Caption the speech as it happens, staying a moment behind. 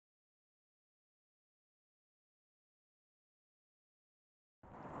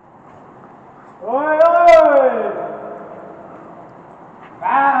Oi, oi!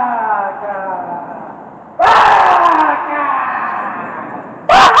 Vaca! Vaca!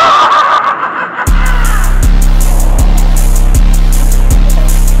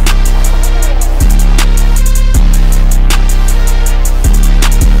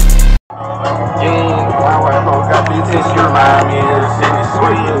 Got bitches, you remind me of city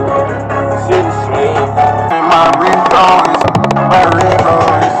sweet. City sweet. And my red rose,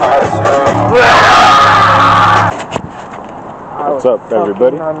 What's up,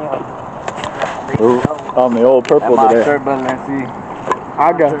 everybody? Ooh, on the old purple my today. shirt button, let's see.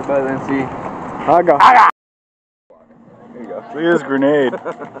 I got. Shirt button, let's see. I got. There you go. Look at this grenade.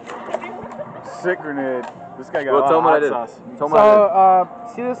 Sick grenade. This guy got a lot of hot sauce. So,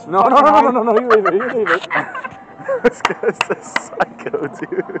 see this? No, you leave it. You leave it. This guy's a psycho,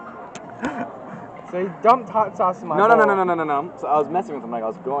 dude. So he dumped hot sauce in my bowl. No. So I was messing with him like I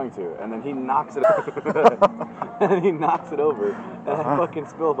was going to, and then he knocks it and he knocks it over, and I fucking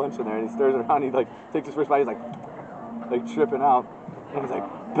spill a bunch in there, and he stirs around, he like takes his first bite, he's like tripping out, and he's like,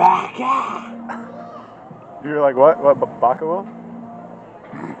 Baka! You're like, what? What, Baka will?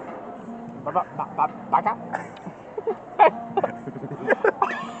 Baka?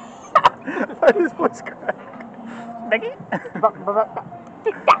 Why does his voice crack? Becky?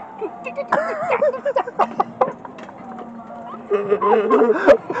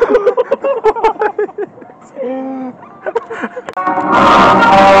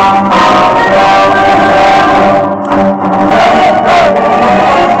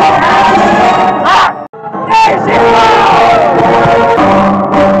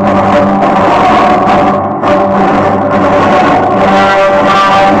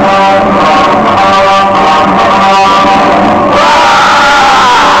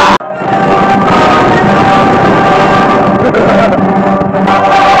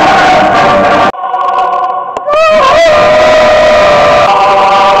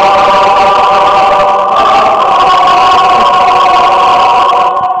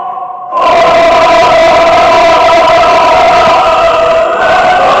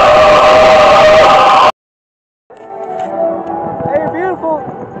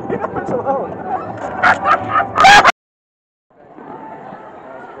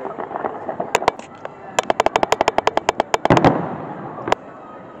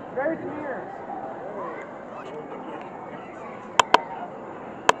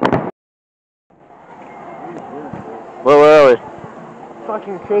 Where are we?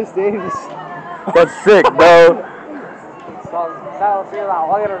 Fucking Chris Davis. That's sick, bro. See you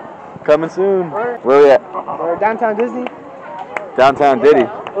later. Coming soon. Where are we at? We're downtown Disney. Downtown Diddy.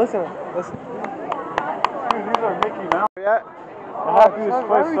 Listen. These are Mickey Mouse. Where are we at? The happiest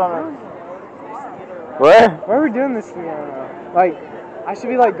place on earth. What? Why are we doing this to me right now? Like, I should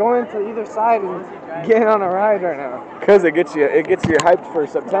be like going to either side and getting on a ride right now. Cause it gets you hyped for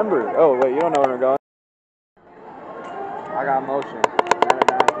September. Oh wait, you don't know where we're going. I got motion.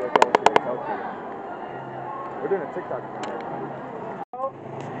 We're doing a TikTok video.